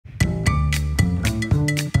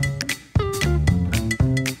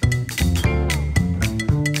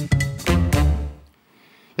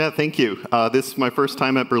Yeah, thank you. This is my first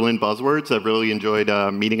time at Berlin Buzzwords. I've really enjoyed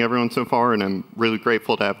meeting everyone so far, and I'm really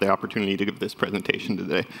grateful to have the opportunity to give this presentation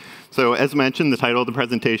today. So as mentioned, the title of the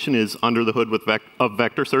presentation is Under the Hood of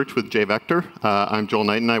Vector Search with JVector. I'm Joel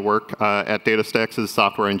Knighton. I work at DataStax as a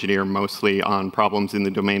software engineer, mostly on problems in the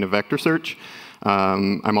domain of vector search.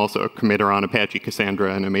 I'm also a committer on Apache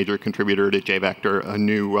Cassandra and a major contributor to JVector, a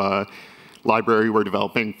new library we're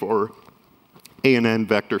developing for ANN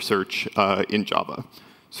vector search in Java.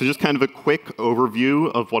 So just kind of a quick overview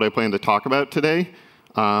of what I plan to talk about today.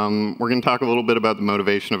 We're going to talk a little bit about the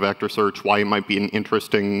motivation of vector search, why it might be an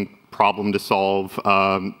interesting problem to solve,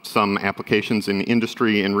 some applications in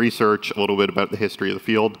industry and research, a little bit about the history of the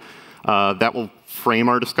field. That will frame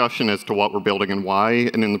our discussion as to what we're building and why.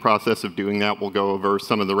 And in the process of doing that, we'll go over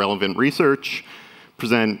some of the relevant research,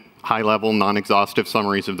 present high-level, non-exhaustive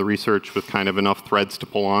summaries of the research with kind of enough threads to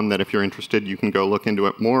pull on that if you're interested, you can go look into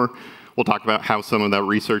it more. We'll talk about how some of that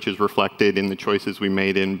research is reflected in the choices we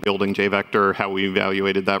made in building JVector, how we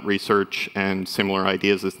evaluated that research, and similar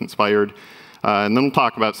ideas as inspired. And then we'll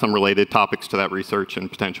talk about some related topics to that research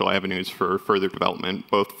and potential avenues for further development,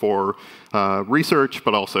 both for research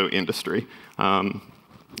but also industry.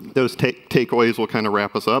 Those takeaways will kind of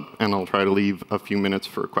wrap us up, and I'll try to leave a few minutes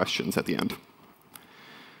for questions at the end.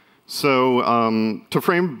 So to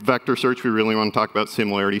frame vector search, we really want to talk about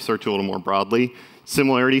similarity search a little more broadly.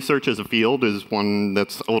 Similarity search as a field is one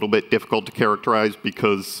that's a little bit difficult to characterize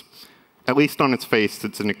because, at least on its face,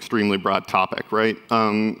 it's an extremely broad topic, right?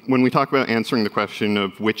 When we talk about answering the question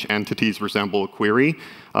of which entities resemble a query,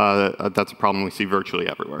 that's a problem we see virtually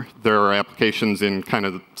everywhere. There are applications in kind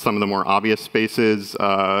of some of the more obvious spaces,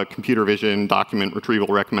 computer vision, document retrieval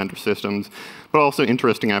recommender systems, but also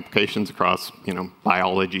interesting applications across,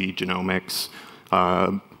 biology, genomics,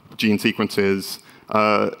 gene sequences.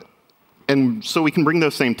 And so we can bring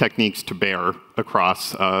those same techniques to bear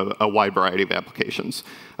across a wide variety of applications.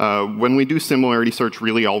 When we do similarity search,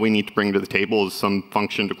 really all we need to bring to the table is some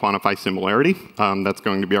function to quantify similarity. That's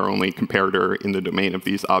going to be our only comparator in the domain of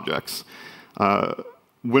these objects.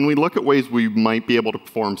 When we look at ways we might be able to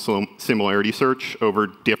perform similarity search over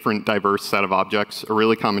different diverse set of objects, a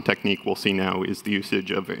really common technique we'll see now is the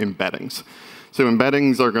usage of embeddings. So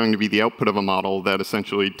embeddings are going to be the output of a model that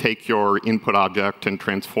essentially take your input object and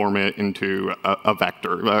transform it into a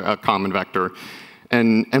vector, a common vector.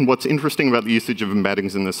 And what's interesting about the usage of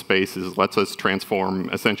embeddings in this space is it lets us transform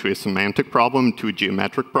essentially a semantic problem to a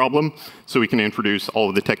geometric problem. So we can introduce all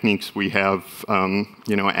of the techniques we have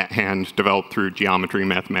at hand developed through geometry,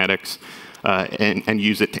 mathematics, and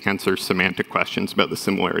use it to answer semantic questions about the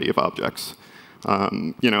similarity of objects.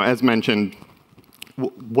 As mentioned,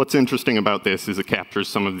 what's interesting about this is it captures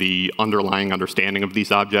some of the underlying understanding of these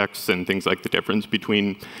objects and things like the difference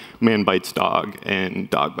between man bites dog and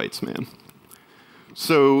dog bites man.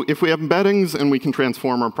 So if we have embeddings and we can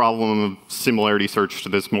transform our problem of similarity search to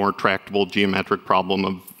this more tractable geometric problem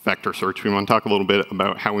of vector search, we want to talk a little bit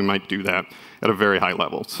about how we might do that at a very high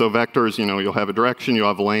level. So vectors, you'll have a direction, you'll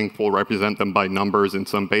have a length, we'll represent them by numbers in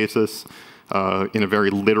some basis. In a very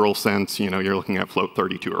literal sense, you're looking at float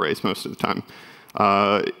 32 arrays most of the time.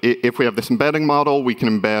 If we have this embedding model, we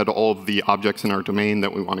can embed all of the objects in our domain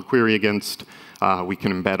that we want to query against. We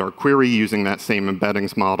can embed our query using that same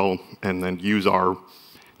embeddings model and then use our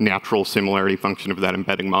natural similarity function of that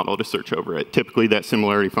embedding model to search over it. Typically, that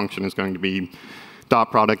similarity function is going to be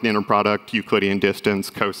dot product, inner product, Euclidean distance,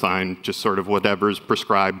 cosine, just sort of whatever's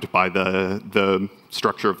prescribed by the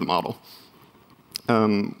structure of the model.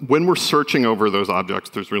 When we're searching over those objects,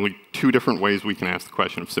 there's really two different ways we can ask the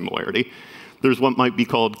question of similarity. There's what might be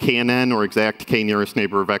called KNN, or exact k-nearest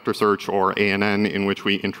neighbor vector search, or ANN, in which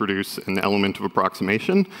we introduce an element of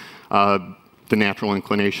approximation. The natural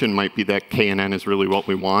inclination might be that KNN is really what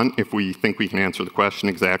we want. If we think we can answer the question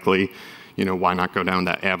exactly, why not go down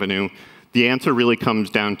that avenue? The answer really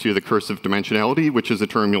comes down to the cursive dimensionality, which is a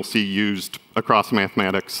term you'll see used across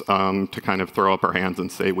mathematics to kind of throw up our hands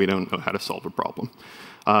and say we don't know how to solve a problem.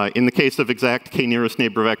 In the case of exact k-nearest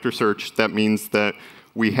neighbor vector search, that means that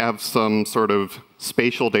we have some sort of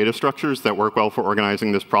spatial data structures that work well for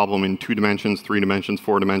organizing this problem in 2 dimensions, 3 dimensions,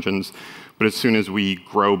 4 dimensions. But as soon as we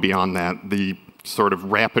grow beyond that, the sort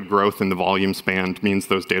of rapid growth in the volume span means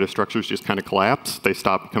those data structures just kind of collapse. They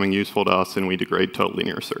stop becoming useful to us, and we degrade to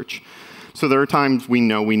linear search. So there are times we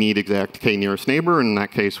know we need exact k-nearest neighbor, and in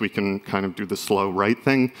that case, we can kind of do the slow right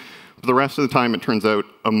thing. But the rest of the time, it turns out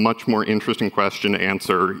a much more interesting question to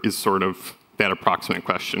answer is sort of that approximate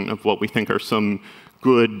question of what we think are some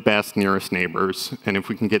good, best, nearest neighbors. And if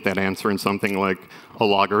we can get that answer in something like a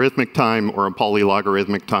logarithmic time or a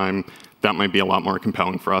polylogarithmic time, that might be a lot more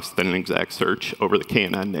compelling for us than an exact search over the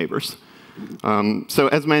KNN neighbors. So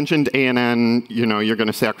as mentioned, ANN, you're going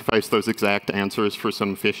to sacrifice those exact answers for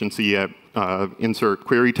some efficiency at insert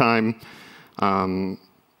query time.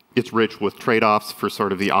 It's rich with trade-offs for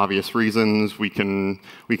sort of the obvious reasons. We can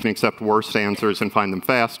accept worse answers and find them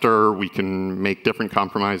faster. We can make different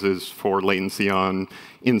compromises for latency on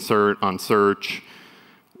insert, on search.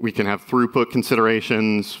 We can have throughput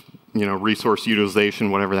considerations, resource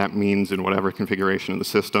utilization, whatever that means in whatever configuration of the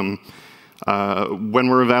system. When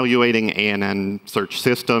we're evaluating ANN search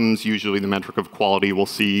systems, usually the metric of quality we'll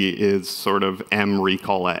see is sort of M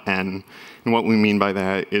recall at N. And what we mean by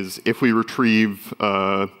that is if we retrieve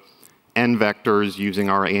N vectors using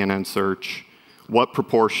our ANN search, what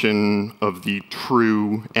proportion of the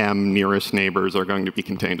true M nearest neighbors are going to be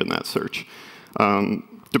contained in that search?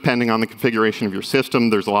 Depending on the configuration of your system,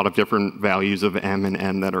 there's a lot of different values of M and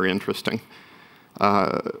N that are interesting.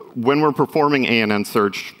 When we're performing ANN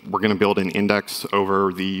search, we're going to build an index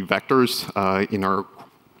over the vectors in our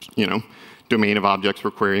domain of objects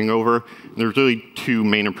we're querying over. There's really two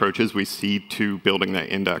main approaches we see to building that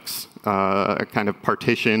index. A kind of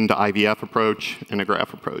partitioned IVF approach and a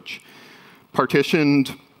graph approach.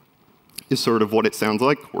 Partitioned is sort of what it sounds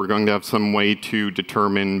like. We're going to have some way to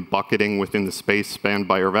determine bucketing within the space spanned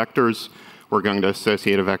by our vectors. We're going to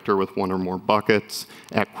associate a vector with one or more buckets.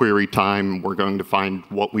 At query time, we're going to find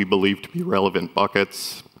what we believe to be relevant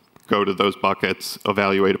buckets, go to those buckets,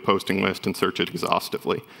 evaluate a posting list, and search it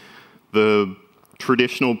exhaustively. The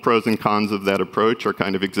traditional pros and cons of that approach are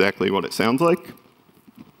kind of exactly what it sounds like.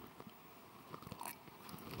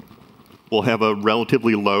 We'll have a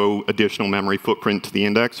relatively low additional memory footprint to the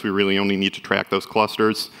index. We really only need to track those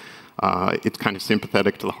clusters. It's kind of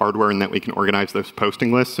sympathetic to the hardware in that we can organize those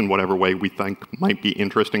posting lists in whatever way we think might be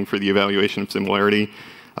interesting for the evaluation of similarity.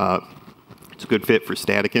 It's a good fit for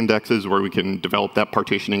static indexes where we can develop that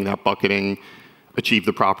partitioning, that bucketing, achieve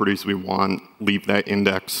the properties we want, leave that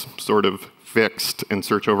index sort of fixed and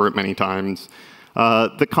search over it many times.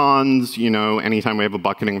 The cons, anytime we have a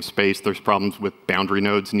bucketing of space, there's problems with boundary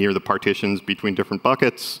nodes near the partitions between different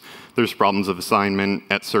buckets. There's problems of assignment.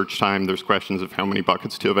 At search time, there's questions of how many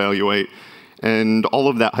buckets to evaluate. And all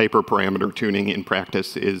of that hyperparameter tuning in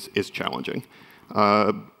practice is challenging.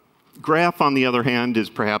 Graph, on the other hand, is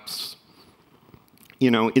perhaps,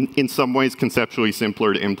 in some ways conceptually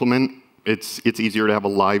simpler to implement. It's easier to have a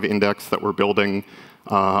live index that we're building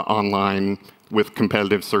online with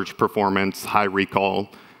competitive search performance, high recall.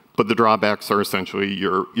 But the drawbacks are essentially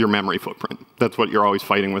your memory footprint. That's what you're always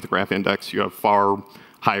fighting with a graph index. You have far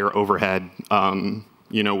higher overhead.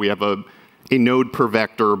 We have a node per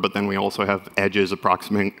vector, but then we also have edges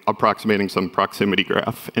approximating some proximity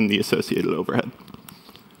graph and the associated overhead.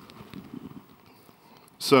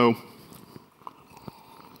 So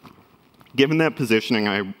given that positioning,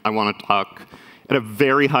 I want to talk at a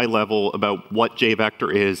very high level about what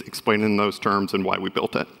JVector is, explain in those terms, and why we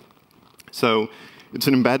built it. So it's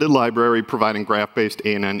an embedded library providing graph-based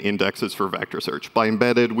ANN indexes for vector search. By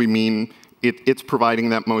embedded, we mean it's providing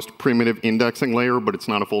that most primitive indexing layer, but it's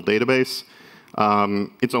not a full database.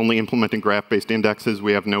 It's only implementing graph-based indexes.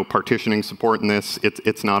 We have no partitioning support in this.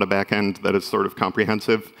 It's not a backend that is sort of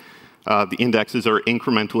comprehensive. The indexes are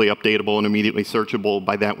incrementally updatable and immediately searchable.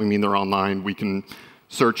 By that, we mean they're online. We can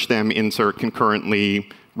search them, insert concurrently.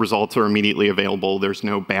 Results are immediately available. There's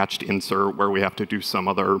no batched insert where we have to do some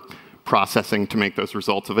other processing to make those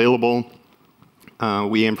results available.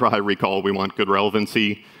 We aim for high recall. We want good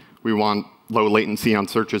relevancy. We want low latency on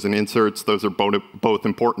searches and inserts. Those are both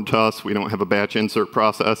important to us. We don't have a batch insert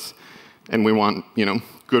process. And we want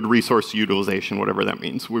good resource utilization, whatever that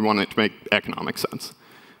means. We want it to make economic sense.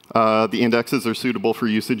 The indexes are suitable for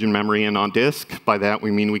usage in memory and on disk. By that,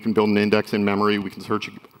 we mean we can build an index in memory. We can search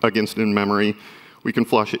against it in memory. We can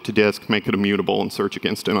flush it to disk, make it immutable, and search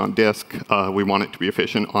against it on disk. We want it to be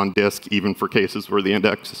efficient on disk, even for cases where the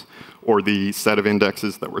index or the set of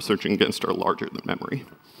indexes that we're searching against are larger than memory.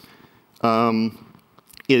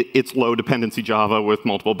 It's low dependency Java with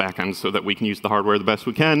multiple backends so that we can use the hardware the best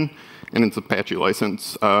we can. And it's Apache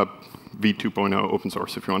license, v2.0 open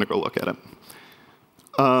source if you want to go look at it.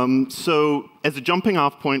 So as a jumping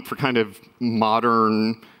off point for kind of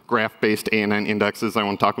modern graph-based ANN indexes, I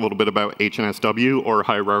want to talk a little bit about HNSW, or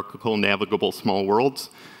hierarchical navigable small worlds.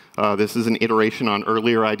 This is an iteration on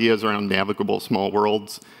earlier ideas around navigable small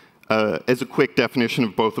worlds. As a quick definition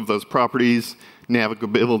of both of those properties,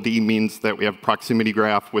 navigability means that we have proximity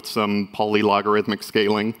graph with some polylogarithmic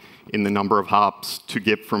scaling in the number of hops to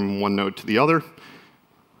get from one node to the other.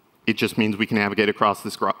 It just means we can navigate across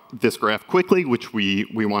this graph quickly, which we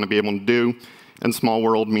want to be able to do. And small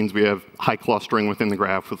world means we have high clustering within the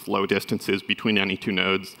graph with low distances between any two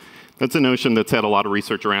nodes. That's a notion that's had a lot of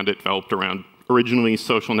research around it, developed around originally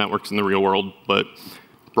social networks in the real world, but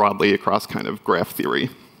broadly across kind of graph theory.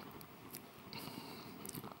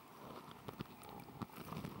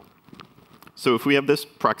 So if we have this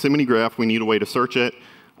proximity graph, we need a way to search it.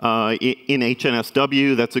 In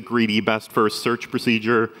HNSW, that's a greedy best first search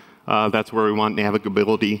procedure. That's where we want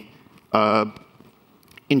navigability.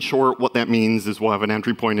 In short, what that means is we'll have an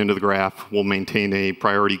entry point into the graph. We'll maintain a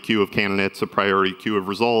priority queue of candidates, a priority queue of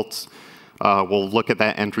results. We'll look at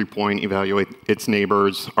that entry point, evaluate its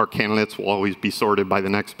neighbors. Our candidates will always be sorted by the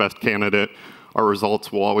next best candidate. Our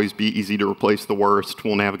results will always be easy to replace the worst.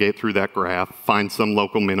 We'll navigate through that graph, find some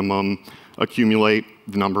local minimum, accumulate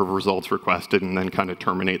the number of results requested, and then kind of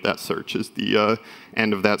terminate that search as the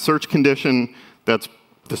end of that search condition. That's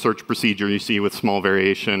the search procedure you see with small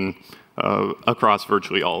variation across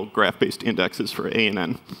virtually all graph-based indexes for A and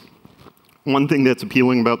N. One thing that's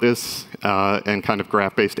appealing about this and kind of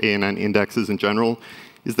graph-based A and N indexes in general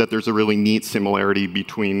is that there's a really neat similarity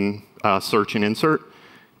between search and insert.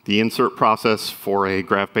 The insert process for a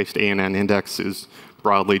graph-based A and N index is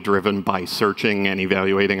broadly driven by searching and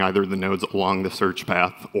evaluating either the nodes along the search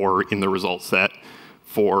path or in the result set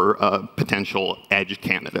for potential edge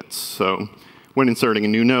candidates. So when inserting a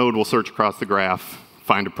new node, we'll search across the graph,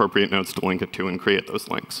 find appropriate nodes to link it to, and create those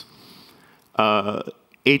links.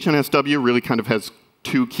 HNSW really kind of has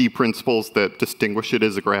two key principles that distinguish it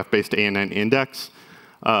as a graph-based A and N index.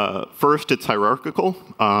 First, it's hierarchical.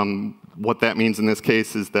 What that means in this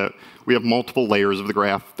case is that we have multiple layers of the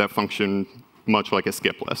graph that function much like a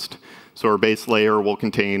skip list. So our base layer will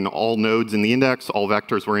contain all nodes in the index, all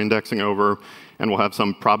vectors we're indexing over, and we'll have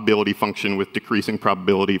some probability function with decreasing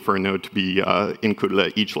probability for a node to be included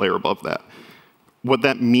at each layer above that. What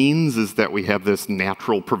that means is that we have this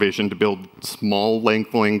natural provision to build small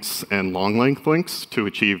length links and long length links to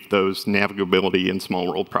achieve those navigability and small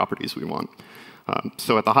world properties we want.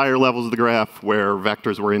 So at the higher levels of the graph, where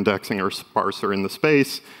vectors we're indexing are sparser in the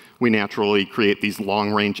space, we naturally create these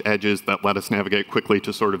long-range edges that let us navigate quickly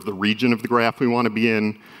to sort of the region of the graph we want to be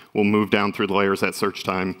in. We'll move down through the layers at search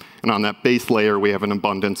time. And on that base layer, we have an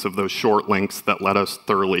abundance of those short links that let us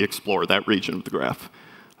thoroughly explore that region of the graph.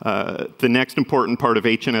 The next important part of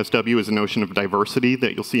HNSW is a notion of diversity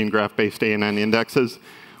that you'll see in graph-based A and N indexes.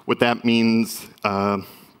 What that means, kind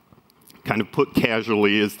of put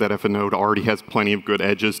casually, is that if a node already has plenty of good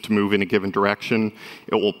edges to move in a given direction,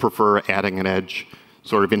 it will prefer adding an edge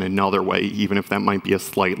sort of in another way, even if that might be a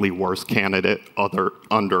slightly worse candidate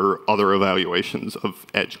under other evaluations of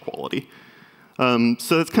edge quality.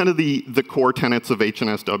 So that's kind of the core tenets of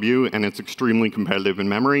HNSW, and it's extremely competitive in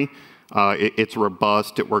memory. It's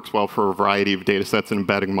robust. It works well for a variety of data sets and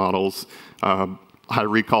embedding models, high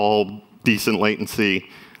recall, decent latency.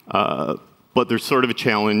 But there's sort of a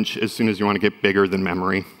challenge as soon as you want to get bigger than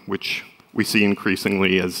memory, which we see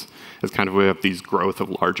increasingly as kind of we have these growth of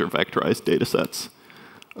larger vectorized data sets.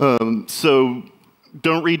 So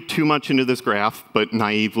don't read too much into this graph, but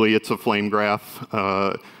naively, it's a flame graph.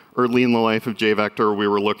 Early in the life of JVector, we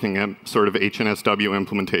were looking at sort of HNSW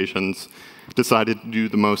implementations, decided to do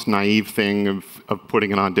the most naive thing of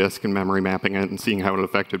putting it on disk and memory mapping it and seeing how it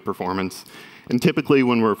affected performance. And typically,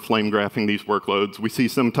 when we're flame graphing these workloads, we see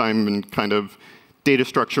some time in kind of data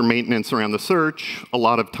structure maintenance around the search, a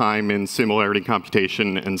lot of time in similarity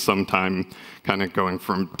computation, and some time kind of going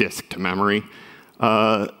from disk to memory.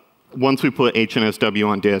 Once we put HNSW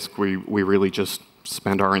on disk, we really just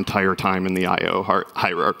spend our entire time in the I/O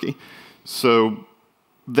hierarchy. So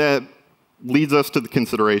that leads us to the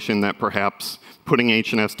consideration that perhaps putting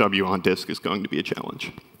HNSW on disk is going to be a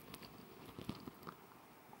challenge.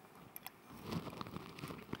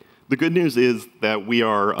 The good news is that we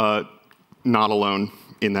are not alone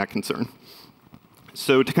in that concern.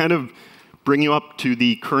 So to kind of bring you up to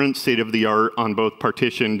the current state of the art on both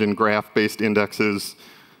partitioned and graph-based indexes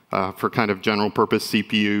for kind of general purpose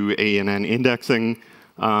CPU, A and N indexing,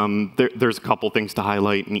 there's a couple things to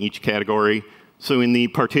highlight in each category. So in the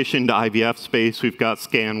partitioned IVF space, we've got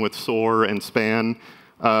scan with SOAR and span.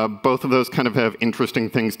 Both of those kind of have interesting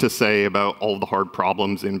things to say about all the hard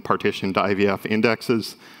problems in partitioned IVF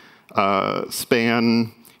indexes.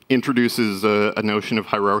 Span introduces a notion of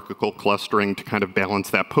hierarchical clustering to kind of balance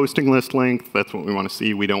that posting list length. That's what we want to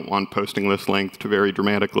see. We don't want posting list length to vary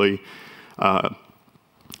dramatically.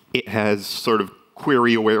 It has sort of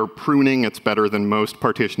query-aware pruning. It's better than most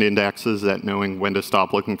partitioned indexes at knowing when to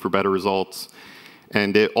stop looking for better results.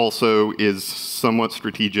 And it also is somewhat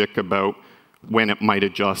strategic about when it might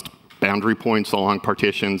adjust boundary points along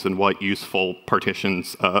partitions and what useful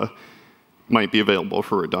partitions might be available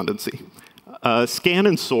for redundancy. SCAN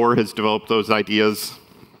and SOAR has developed those ideas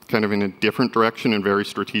kind of in a different direction and very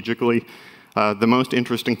strategically. The most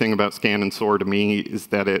interesting thing about SCAN and SOAR to me is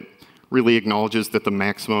that it really acknowledges that the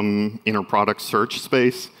maximum inner product search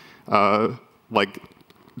space, like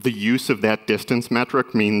the use of that distance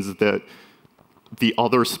metric means that the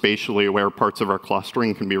other spatially aware parts of our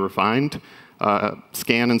clustering can be refined.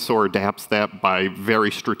 SCAN and SOAR adapts that by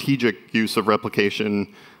very strategic use of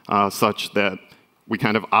replication such that we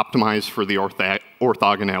kind of optimize for the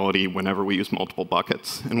orthogonality whenever we use multiple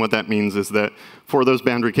buckets. And what that means is that for those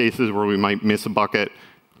boundary cases where we might miss a bucket,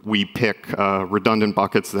 we pick redundant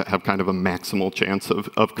buckets that have kind of a maximal chance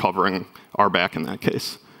of covering our back in that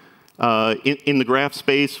case. In the graph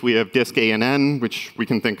space, we have DiskANN, which we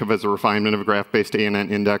can think of as a refinement of a graph-based ANN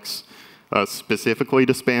index specifically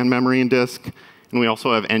to span memory and disk. And we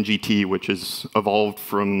also have NGT, which has evolved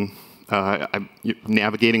from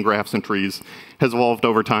navigating graphs and trees, has evolved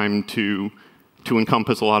over time to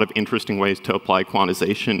encompass a lot of interesting ways to apply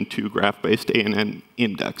quantization to graph-based ANN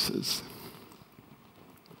indexes.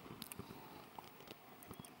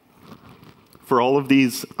 For all of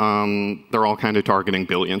these, they're all kind of targeting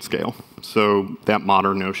billion scale. So that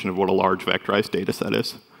modern notion of what a large vectorized data set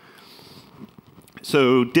is.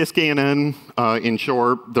 So DiskANN, in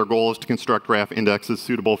short, their goal is to construct graph indexes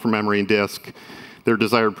suitable for memory and disk. Their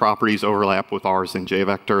desired properties overlap with ours in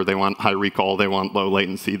JVector. They want high recall, they want low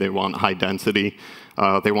latency, they want high density.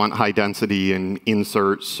 They want high density in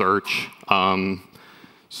insert, search.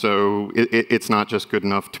 So it's not just good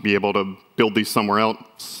enough to be able to build these somewhere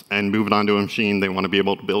else and move it onto a machine. They want to be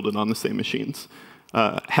able to build it on the same machines.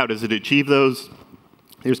 How does it achieve those?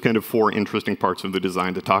 Here's kind of 4 interesting parts of the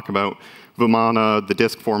design to talk about. Vimana, the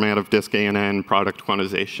disk format of DiskANN, product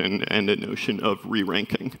quantization, and a notion of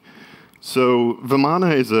re-ranking. So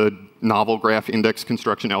Vimana is a novel graph index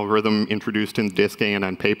construction algorithm introduced in the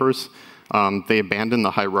DiskANN papers. They abandoned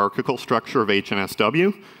the hierarchical structure of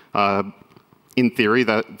HNSW. In theory,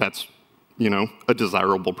 that's a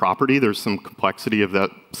desirable property. There's some complexity of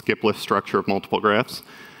that skip list structure of multiple graphs.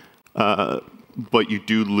 But you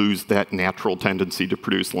do lose that natural tendency to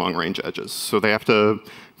produce long-range edges. So they have to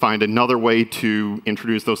find another way to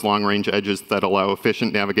introduce those long-range edges that allow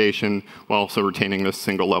efficient navigation while also retaining this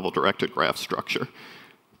single-level directed graph structure.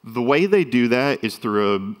 The way they do that is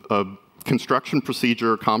through a construction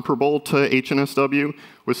procedure comparable to HNSW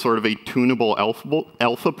with sort of a tunable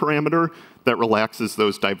alpha parameter that relaxes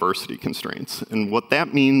those diversity constraints. And what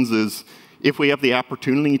that means is if we have the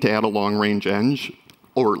opportunity to add a long-range edge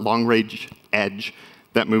or long-range edge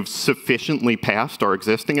that moves sufficiently past our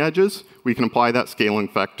existing edges, we can apply that scaling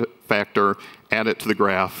factor, add it to the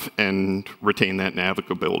graph, and retain that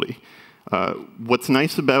navigability. What's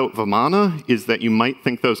nice about Vimana is that you might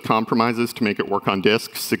think those compromises to make it work on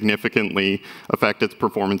disk significantly affect its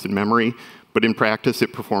performance in memory, but in practice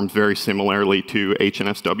it performs very similarly to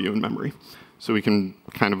HNSW in memory. So we can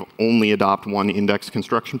kind of only adopt one index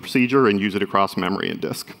construction procedure and use it across memory and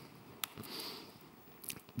disk.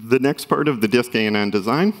 The next part of the DiskANN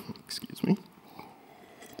design, excuse me,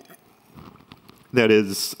 that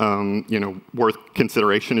is worth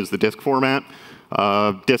consideration is the disk format.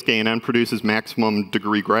 DiskANN produces maximum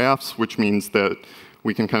degree graphs, which means that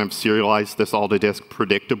we can kind of serialize this all to disk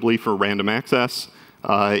predictably for random access.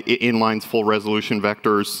 It inlines full resolution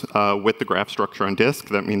vectors with the graph structure on disk.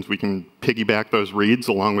 That means we can piggyback those reads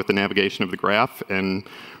along with the navigation of the graph and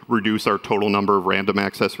reduce our total number of random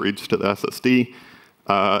access reads to the SSD.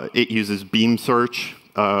 It uses beam search.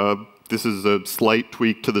 This is a slight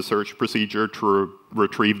tweak to the search procedure to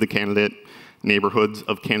retrieve the candidate neighborhoods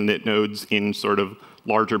of candidate nodes in sort of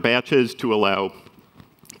larger batches to allow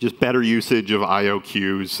just better usage of I/O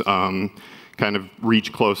queues, kind of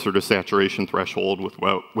reach closer to saturation threshold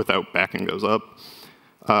without backing those up.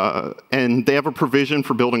 And they have a provision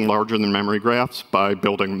for building larger than memory graphs by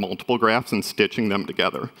building multiple graphs and stitching them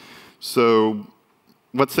together. So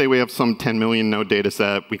let's say we have some 10 million node data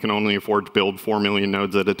set. We can only afford to build 4 million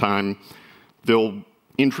nodes at a time. They'll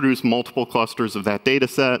introduce multiple clusters of that data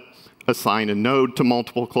set, assign a node to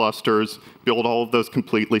multiple clusters, build all of those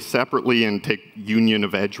completely separately, and take union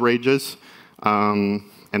of edge ranges, and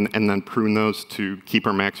then prune those to keep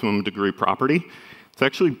our maximum degree property. It's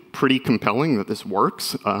actually pretty compelling that this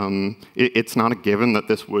works. It's not a given that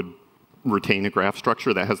this would retain a graph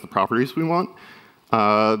structure that has the properties we want.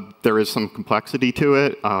 There is some complexity to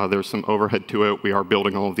it. There's some overhead to it. We are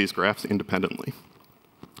building all of these graphs independently.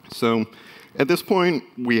 So at this point,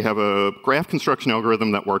 we have a graph construction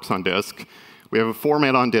algorithm that works on disk. We have a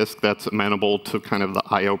format on disk that's amenable to kind of the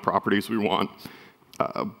I/O properties we want.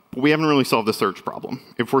 But we haven't really solved the search problem.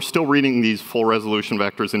 If we're still reading these full resolution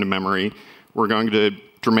vectors into memory, we're going to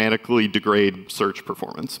dramatically degrade search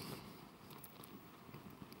performance.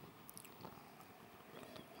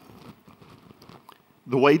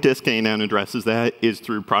 The way DiskANN addresses that is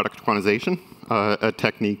through product quantization, a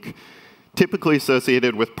technique typically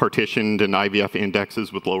associated with partitioned and IVF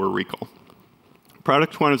indexes with lower recall.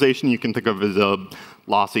 Product quantization you can think of as a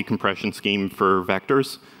lossy compression scheme for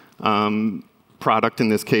vectors. Product in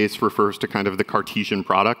this case refers to kind of the Cartesian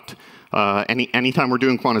product. Anytime we're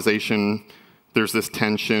doing quantization, there's this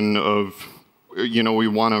tension of, we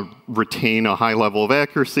want to retain a high level of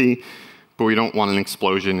accuracy, but we don't want an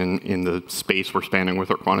explosion in the space we're spanning with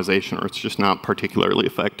our quantization, or it's just not particularly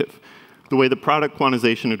effective. The way the product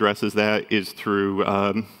quantization addresses that is through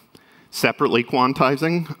separately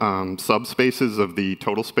quantizing subspaces of the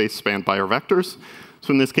total space spanned by our vectors.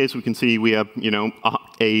 So in this case, we can see we have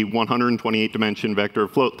a 128-dimension vector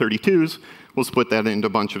of float 32s. We'll split that into a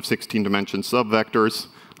bunch of 16-dimension subvectors.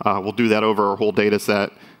 We'll do that over our whole data set.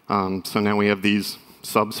 So now we have these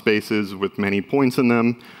subspaces with many points in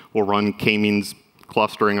them. We'll run k-means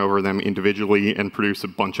clustering over them individually and produce a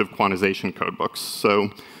bunch of quantization codebooks. So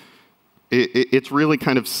it's really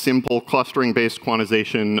kind of simple clustering-based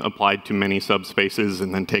quantization applied to many subspaces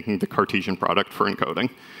and then taking the Cartesian product for encoding.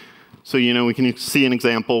 So we can see an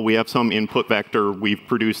example. We have some input vector. We've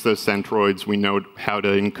produced those centroids. We know how to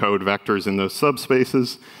encode vectors in those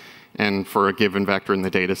subspaces. And for a given vector in the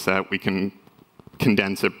data set, we can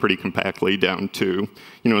condense it pretty compactly down to,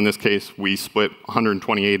 in this case, we split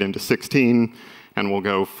 128 into 16, and we'll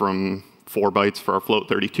go from 4 bytes for our float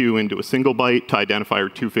 32 into a single byte to identify our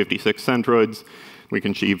 256 centroids. We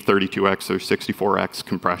can achieve 32x or 64x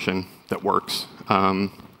compression that works.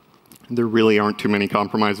 There really aren't too many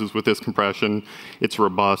compromises with this compression. It's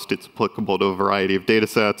robust. It's applicable to a variety of data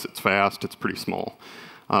sets. It's fast. It's pretty small.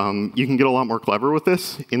 You can get a lot more clever with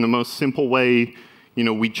this. In the most simple way,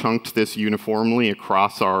 we chunked this uniformly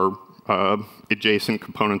across our adjacent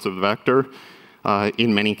components of the vector.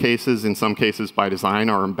 In many cases, in some cases by design,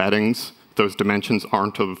 our embeddings, those dimensions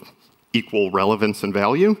aren't of equal relevance and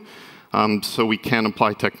value. So we can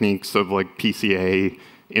apply techniques of like PCA,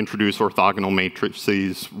 introduce orthogonal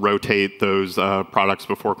matrices, rotate those products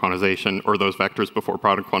before quantization, or those vectors before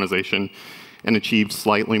product quantization, and achieve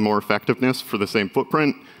slightly more effectiveness for the same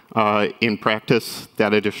footprint. In practice,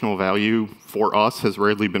 that additional value for us has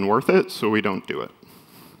rarely been worth it, so we don't do it.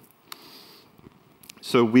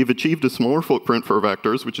 So we've achieved a smaller footprint for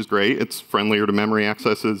vectors, which is great. It's friendlier to memory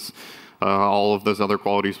accesses, all of those other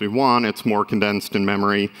qualities we want. It's more condensed in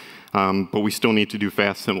memory, but we still need to do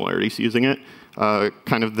fast similarities using it.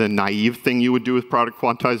 Kind of the naive thing you would do with product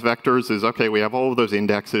quantized vectors is, OK, we have all of those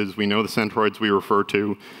indexes. We know the centroids we refer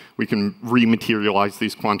to. We can rematerialize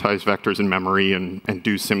these quantized vectors in memory and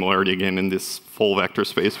do similarity again in this full vector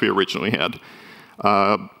space we originally had.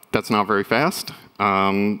 That's not very fast.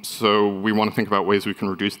 So we want to think about ways we can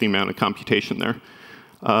reduce the amount of computation there.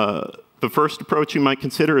 The first approach you might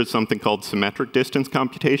consider is something called symmetric distance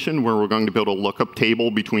computation, where we're going to build a lookup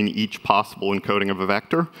table between each possible encoding of a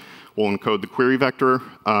vector. We'll encode the query vector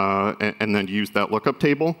and then use that lookup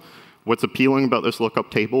table. What's appealing about this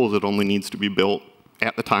lookup table is it only needs to be built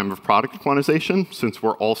at the time of product quantization. Since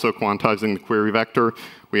we're also quantizing the query vector,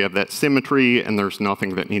 we have that symmetry, and there's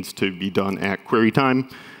nothing that needs to be done at query time.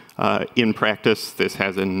 In practice, this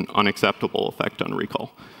has an unacceptable effect on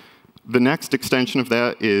recall. The next extension of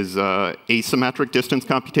that is asymmetric distance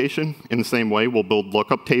computation. In the same way, we'll build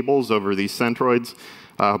lookup tables over these centroids,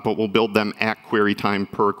 but we'll build them at query time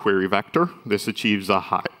per query vector. This achieves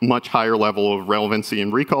a much higher level of relevancy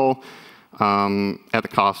and recall at the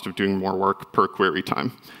cost of doing more work per query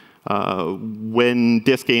time. When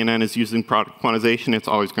DiskANN is using product quantization, it's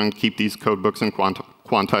always going to keep these codebooks and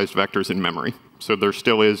quantized vectors in memory. So there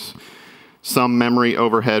still is some memory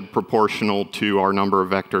overhead proportional to our number of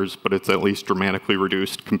vectors, but it's at least dramatically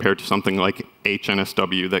reduced compared to something like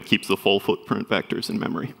HNSW that keeps the full footprint vectors in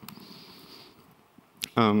memory.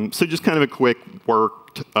 So just kind of a quick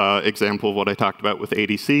worked example of what I talked about with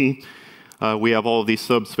ADC. We have all of these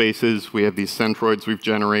subspaces. We have these centroids we've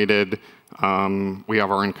generated. We have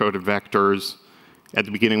our encoded vectors. At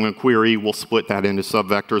the beginning of a query, we'll split that into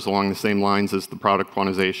subvectors along the same lines as the product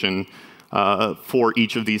quantization. For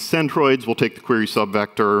each of these centroids, we'll take the query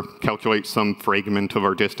subvector, calculate some fragment of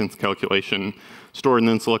our distance calculation, store it in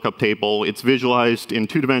this lookup table. It's visualized in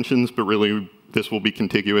 2 dimensions, but really this will be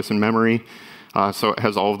contiguous in memory. So it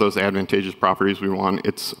has all of those advantageous properties we want.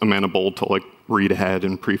 It's amenable to like read ahead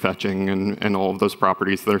and prefetching and all of those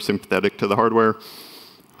properties that are sympathetic to the hardware.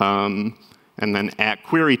 And then at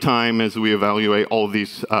query time, as we evaluate all of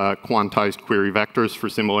these quantized query vectors for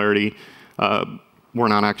similarity, we're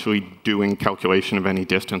not actually doing calculation of any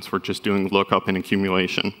distance. We're just doing lookup and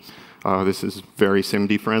accumulation. This is very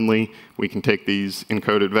SIMD friendly. We can take these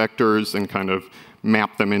encoded vectors and kind of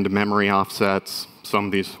map them into memory offsets, some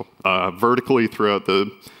of these vertically throughout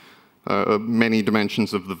the many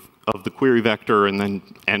dimensions of the query vector, and then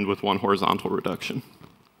end with one horizontal reduction.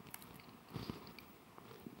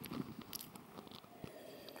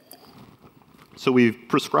 So we've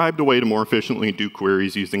prescribed a way to more efficiently do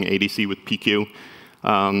queries using ADC with PQ.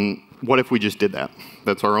 What if we just did that?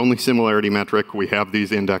 That's our only similarity metric. We have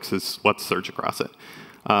these indexes. Let's search across it.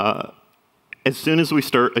 As soon as we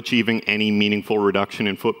start achieving any meaningful reduction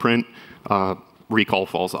in footprint, recall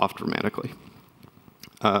falls off dramatically.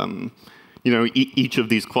 Each of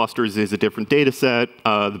these clusters is a different data set.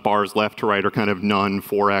 The bars left to right are kind of none,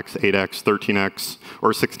 4x, 8x, 13x,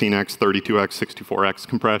 or 16x, 32x, 64x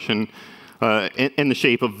compression. And the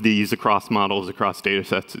shape of these across models, across data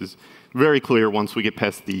sets is very clear. Once we get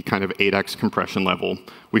past the kind of 8x compression level,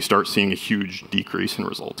 we start seeing a huge decrease in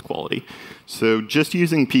results quality. So just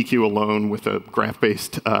using PQ alone with a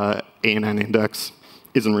graph-based ANN index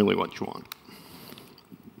isn't really what you want.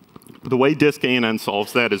 The way DiskANN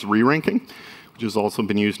solves that is re-ranking, which has also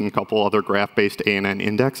been used in a couple other graph-based ANN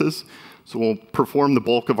indexes. So we'll perform the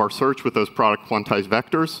bulk of our search with those product quantized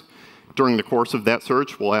vectors. During the course of that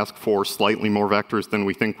search, we'll ask for slightly more vectors than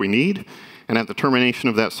we think we need. And at the termination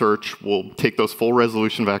of that search, we'll take those full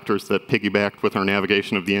resolution vectors that piggybacked with our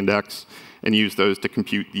navigation of the index and use those to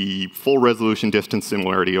compute the full resolution distance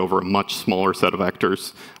similarity over a much smaller set of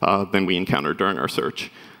vectors than we encountered during our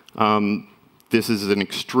search. This is an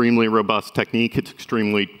extremely robust technique. It's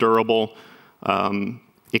extremely durable.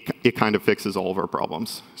 It kind of fixes all of our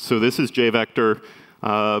problems. So this is JVector.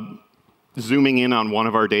 Zooming in on one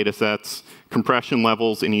of our data sets, compression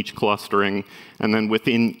levels in each clustering, and then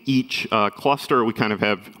within each cluster, we kind of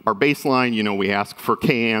have our baseline. We ask for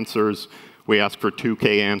K answers, we ask for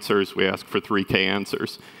 2K answers, we ask for 3K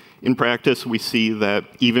answers. In practice, we see that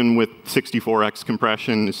even with 64x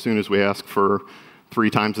compression, as soon as we ask for 3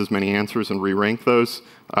 times as many answers and re-rank those,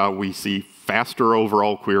 we see faster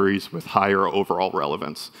overall queries with higher overall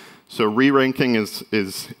relevance. So re-ranking is,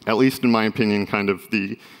 at least in my opinion, kind of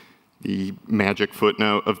the magic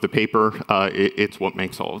footnote of the paper. It's what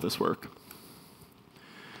makes all of this work.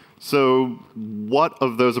 So what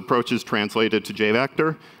of those approaches translated to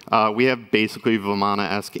JVector? We have basically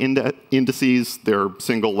Vimana-esque indices. They're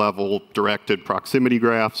single-level directed proximity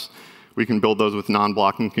graphs. We can build those with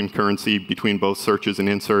non-blocking concurrency between both searches and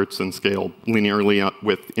inserts and scale linearly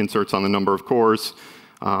with inserts on the number of cores.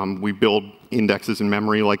 We build indexes in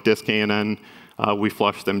memory like DiskANN. We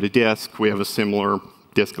flush them to disk. We have a similar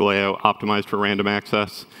disk layout optimized for random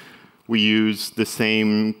access. We use the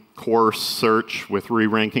same core search with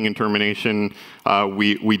re-ranking and termination.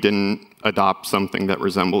 We didn't adopt something that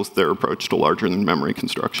resembles their approach to larger than memory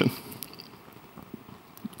construction.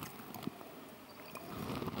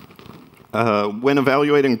 When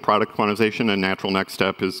evaluating product quantization, a natural next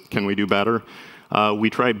step is, can we do better? We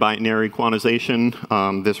tried binary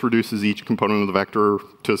quantization. This reduces each component of the vector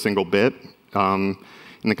to a single bit.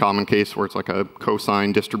 In the common case where it's like a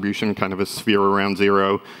cosine distribution, kind of a sphere around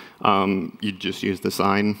 0, you just use the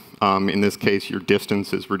sign. In this case, your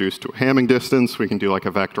distance is reduced to a Hamming distance. We can do like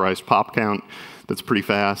a vectorized pop count that's pretty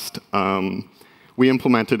fast. We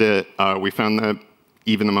implemented it. We found that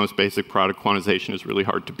even the most basic product quantization is really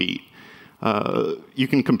hard to beat. You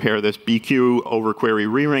can compare this BQ over query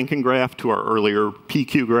re-ranking graph to our earlier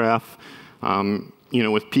PQ graph.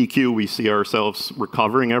 With PQ, we see ourselves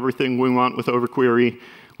recovering everything we want with overquery.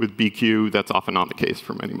 With BQ, that's often not the case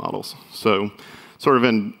for many models. So sort of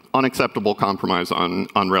an unacceptable compromise on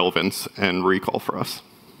relevance and recall for us.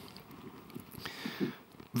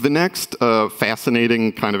 The next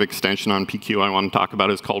fascinating kind of extension on PQ I want to talk about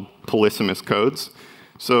is called polysemous codes.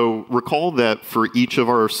 So recall that for each of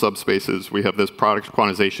our subspaces, we have this product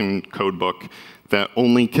quantization codebook that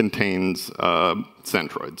only contains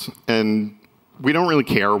centroids. And we don't really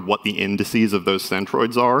care what the indices of those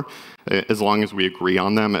centroids are, as long as we agree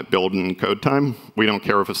on them at build and code time. We don't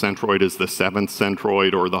care if a centroid is the 7th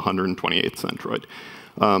centroid or the 128th centroid.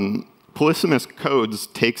 Polysemous codes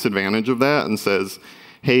takes advantage of that and says,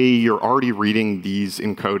 hey, you're already reading these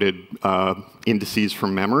encoded indices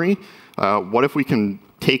from memory. What if we can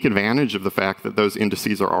take advantage of the fact that those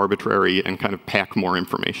indices are arbitrary and kind of pack more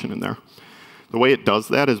information in there? The way it does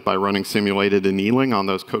that is by running simulated annealing on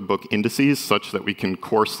those codebook indices such that we can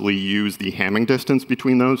coarsely use the Hamming distance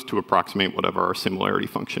between those to approximate whatever our similarity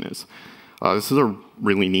function is. This is a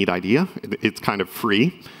really neat idea. It's kind of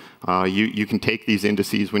free. You can take these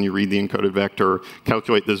indices when you read the encoded vector,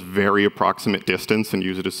 calculate this very approximate distance, and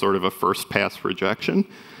use it as sort of a first-pass rejection.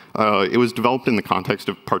 It was developed in the context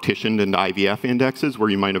of partitioned and IVF indexes, where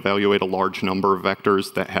you might evaluate a large number of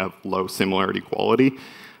vectors that have low similarity quality.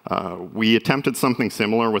 We attempted something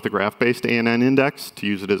similar with a graph-based ANN index to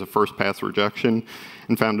use it as a first-pass rejection,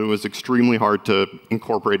 and found it was extremely hard to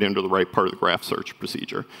incorporate into the right part of the graph search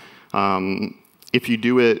procedure. If you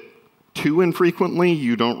do it too infrequently,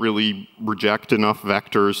 you don't really reject enough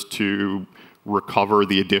vectors to recover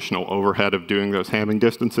the additional overhead of doing those Hamming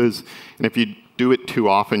distances. And if you do it too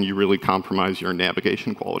often, you really compromise your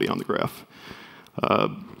navigation quality on the graph.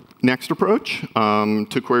 Next approach,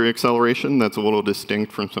 to query acceleration that's a little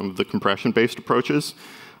distinct from some of the compression-based approaches,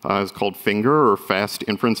 is called finger, or fast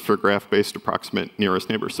inference for graph-based approximate nearest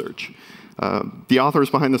neighbor search. The authors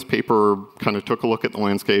behind this paper kind of took a look at the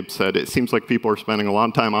landscape, said it seems like people are spending a lot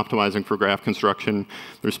of time optimizing for graph construction.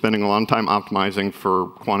 They're spending a lot of time optimizing for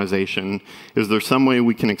quantization. Is there some way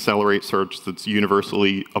we can accelerate search that's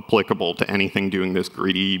universally applicable to anything doing this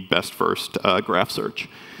greedy best first graph search?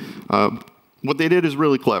 What they did is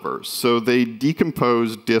really clever. So they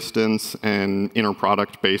decomposed distance and inner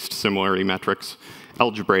product-based similarity metrics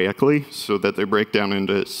algebraically, so that they break down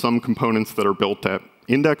into some components that are built at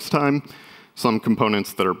index time, some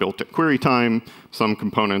components that are built at query time, some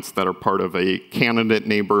components that are part of a candidate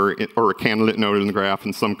neighbor or a candidate node in the graph,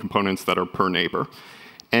 and some components that are per neighbor.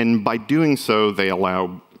 And by doing so, they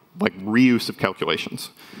allow reuse of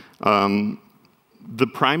calculations. The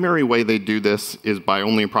primary way they do this is by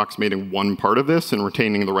only approximating one part of this and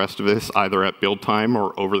retaining the rest of this either at build time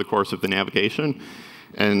or over the course of the navigation,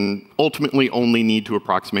 and ultimately only need to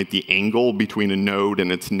approximate the angle between a node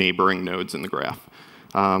and its neighboring nodes in the graph.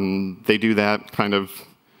 They do that kind of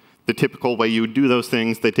the typical way you would do those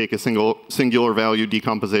things. They take a singular value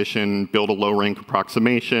decomposition, build a low rank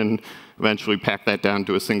approximation, eventually pack that down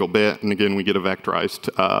to a single bit, and again, we get a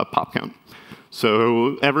vectorized pop count.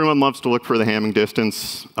 So everyone loves to look for the Hamming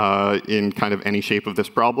distance in kind of any shape of this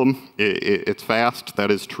problem. It's fast, that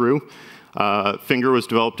is true. Finger was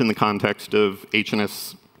developed in the context of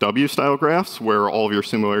HNSW style graphs, where all of your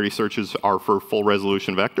similarity searches are for full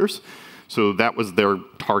resolution vectors. So that was their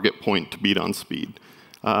target point to beat on speed.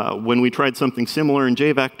 When we tried something similar in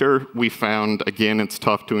JVector, we found, again, it's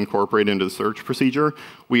tough to incorporate into the search procedure.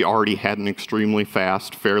 We already had an extremely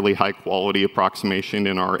fast, fairly high quality approximation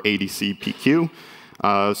in our ADC PQ.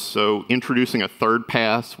 So introducing a third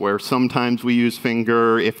pass where sometimes we use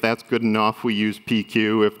finger. If that's good enough, we use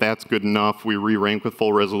PQ. If that's good enough, we re-rank with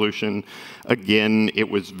full resolution. Again, it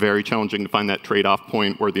was very challenging to find that trade-off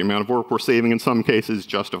point where the amount of work we're saving in some cases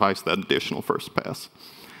justifies that additional first pass.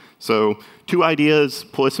 So two ideas,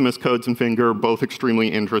 polysemous codes and finger, both extremely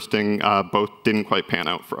interesting. Both didn't quite pan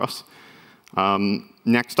out for us.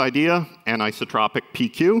 Next idea, anisotropic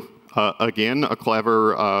PQ. Again, a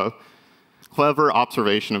clever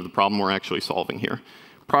observation of the problem we're actually solving here.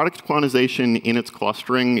 Product quantization in its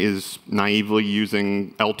clustering is naively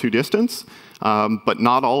using L2 distance, but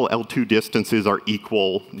not all L2 distances are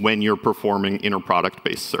equal when you're performing inner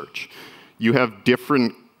product-based search. You have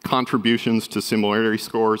different contributions to similarity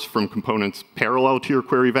scores from components parallel to your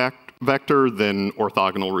query vector than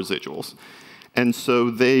orthogonal residuals. And so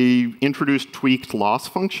they introduced tweaked loss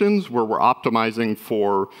functions where we're optimizing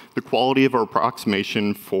for the quality of our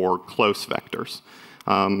approximation for close vectors.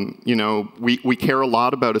 We care a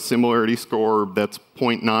lot about a similarity score that's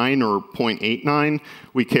 0.9 or 0.89.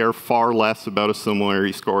 We care far less about a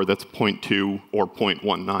similarity score that's 0.2 or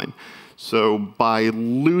 0.19. So by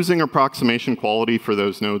losing approximation quality for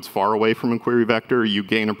those nodes far away from a query vector, you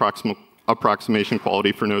gain approximation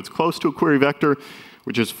quality for nodes close to a query vector,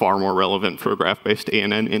 which is far more relevant for a graph-based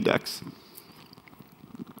ANN index.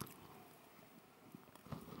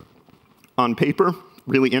 On paper,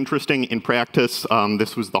 really interesting. In practice,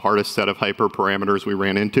 this was the hardest set of hyperparameters we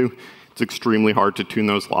ran into. It's extremely hard to tune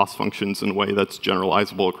those loss functions in a way that's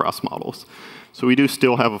generalizable across models. So we do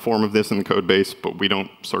still have a form of this in the code base, but we don't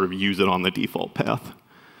sort of use it on the default path.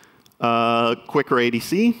 Quicker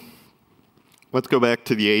ADC. Let's go back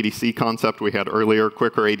to the ADC concept we had earlier.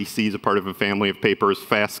 Quicker ADC is a part of a family of papers,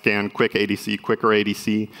 fast scan, quick ADC, quicker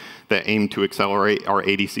ADC, that aim to accelerate our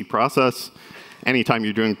ADC process. Anytime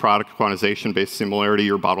you're doing product quantization-based similarity,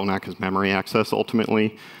 your bottleneck is memory access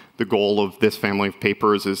ultimately. The goal of this family of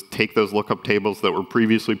papers is take those lookup tables that were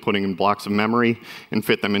previously putting in blocks of memory and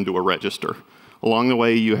fit them into a register. Along the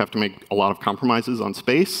way, you have to make a lot of compromises on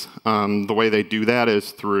space. The way they do that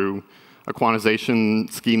is through a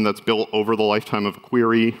quantization scheme that's built over the lifetime of a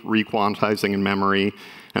query, re-quantizing in memory,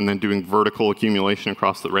 and then doing vertical accumulation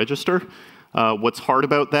across the register. What's hard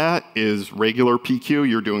about that is regular PQ,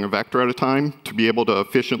 you're doing a vector at a time. To be able to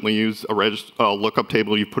efficiently use a lookup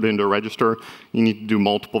table you put into a register, you need to do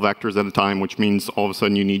multiple vectors at a time, which means all of a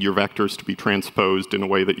sudden you need your vectors to be transposed in a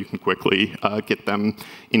way that you can quickly get them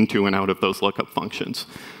into and out of those lookup functions.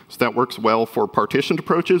 So that works well for partitioned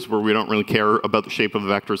approaches, where we don't really care about the shape of the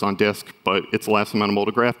vectors on disk, but it's less amenable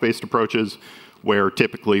to graph-based approaches, where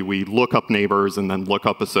typically we look up neighbors and then look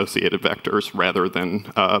up associated vectors rather than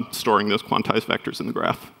storing those quantized vectors in the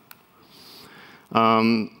graph.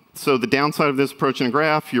 So the downside of this approach in a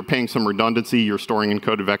graph, you're paying some redundancy. You're storing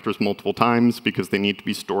encoded vectors multiple times because they need to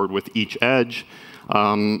be stored with each edge.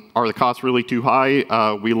 Are the costs really too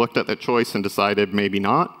high? We looked at that choice and decided maybe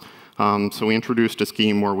not. So we introduced a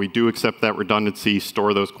scheme where we do accept that redundancy,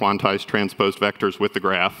 store those quantized transposed vectors with the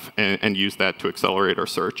graph, and use that to accelerate our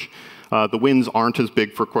search. The wins aren't as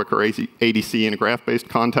big for quicker ADC in a graph-based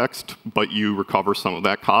context, but you recover some of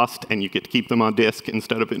that cost, and you get to keep them on disk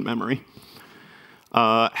instead of in memory.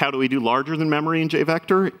 How do we do larger than memory in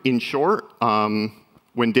JVector? In short,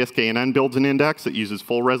 when DiskANN builds an index, it uses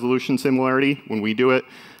full resolution similarity. When we do it,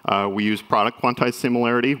 we use product quantized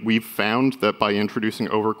similarity. We've found that by introducing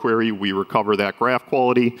overquery, we recover that graph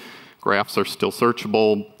quality. Graphs are still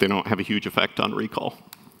searchable. They don't have a huge effect on recall.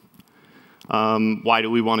 Why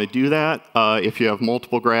do we want to do that? If you have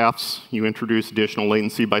multiple graphs, you introduce additional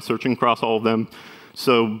latency by searching across all of them.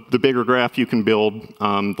 So the bigger graph you can build,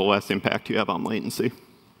 the less impact you have on latency.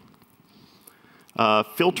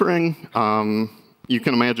 Filtering, you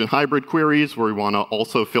can imagine hybrid queries where we want to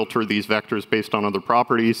also filter these vectors based on other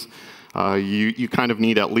properties. You kind of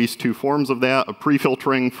need at least two forms of that. A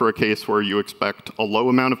pre-filtering for a case where you expect a low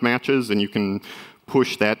amount of matches, and you can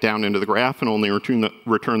push that down into the graph and only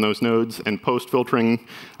return those nodes, and post-filtering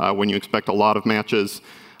when you expect a lot of matches.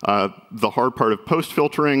 The hard part of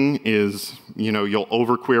post-filtering is you'll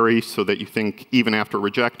overquery so that you think even after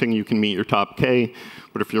rejecting you can meet your top K,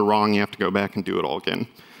 but if you're wrong, you have to go back and do it all again.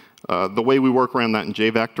 The way we work around that in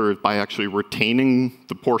JVector is by actually retaining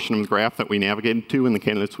the portion of the graph that we navigated to in the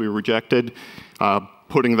candidates we rejected,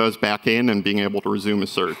 putting those back in and being able to resume a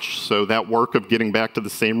search. So that work of getting back to the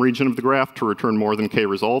same region of the graph to return more than K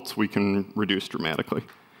results, we can reduce dramatically.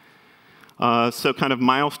 So kind of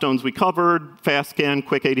milestones we covered: fast scan,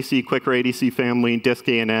 quick ADC, quicker ADC family,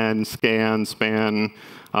 DiskANN, scan, span,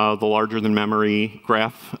 the larger than memory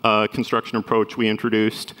graph construction approach we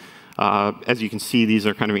introduced. As you can see, these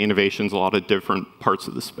are kind of innovations, a lot of different parts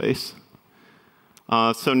of the space.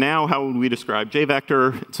 So now, how would we describe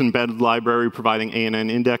JVector? It's an embedded library providing ANN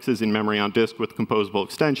indexes in memory on disk with composable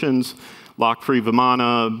extensions, lock-free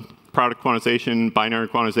Vimana, product quantization, binary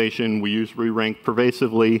quantization. We use re-rank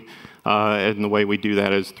pervasively, and the way we do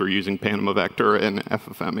that is through using Panama Vector and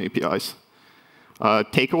FFM APIs.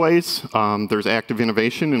 Takeaways, there's active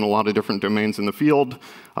innovation in a lot of different domains in the field.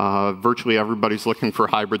 Virtually everybody's looking for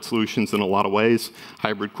hybrid solutions in a lot of ways.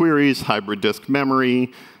 Hybrid queries, hybrid disk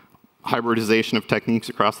memory, hybridization of techniques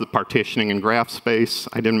across the partitioning and graph space.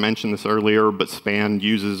 I didn't mention this earlier, but span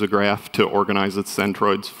uses a graph to organize its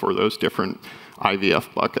centroids for those different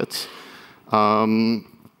IVF buckets.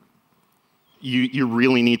 You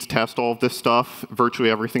really need to test all of this stuff. Virtually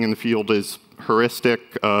everything in the field is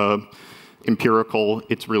heuristic, empirical.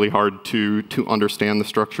 It's really hard to understand the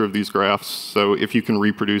structure of these graphs. So if you can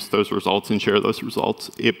reproduce those results and share those results,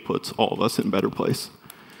 it puts all of us in a better place.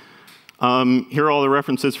 Here are all the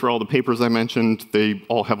references for all the papers I mentioned. They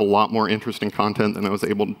all have a lot more interesting content than I was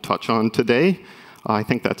able to touch on today. I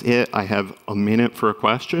think that's it. I have a minute for a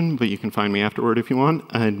question, but you can find me afterward if you want.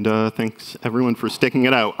 And thanks, everyone, for sticking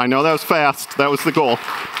it out. I know that was fast. That was the goal.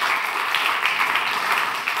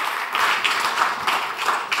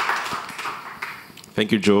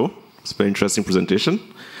 Thank you, Joe. It's a very interesting presentation.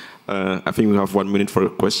 I think we have 1 minute for a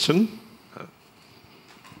question.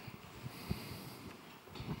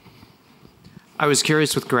 I was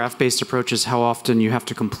curious with graph-based approaches how often you have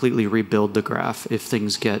to completely rebuild the graph if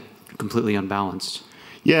things get completely unbalanced.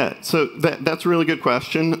 Yeah, so that's a really good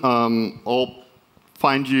question. I'll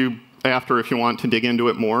find you after if you want to dig into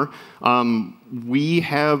it more. We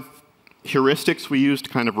have heuristics we use to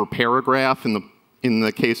kind of repair a graph in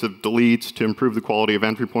the case of deletes, to improve the quality of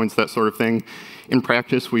entry points, that sort of thing. In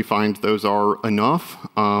practice, we find those are enough,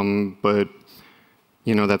 but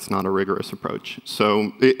that's not a rigorous approach.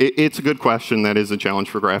 So it's a good question. That is a challenge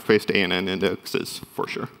for graph-based ANN indexes, for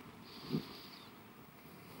sure.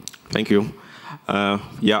 Thank you.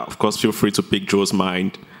 Yeah, of course, feel free to pick Joe's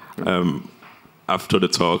mind after the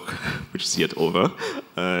talk, which is yet over.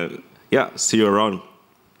 Yeah, see you around.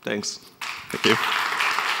 Thanks. Thank you.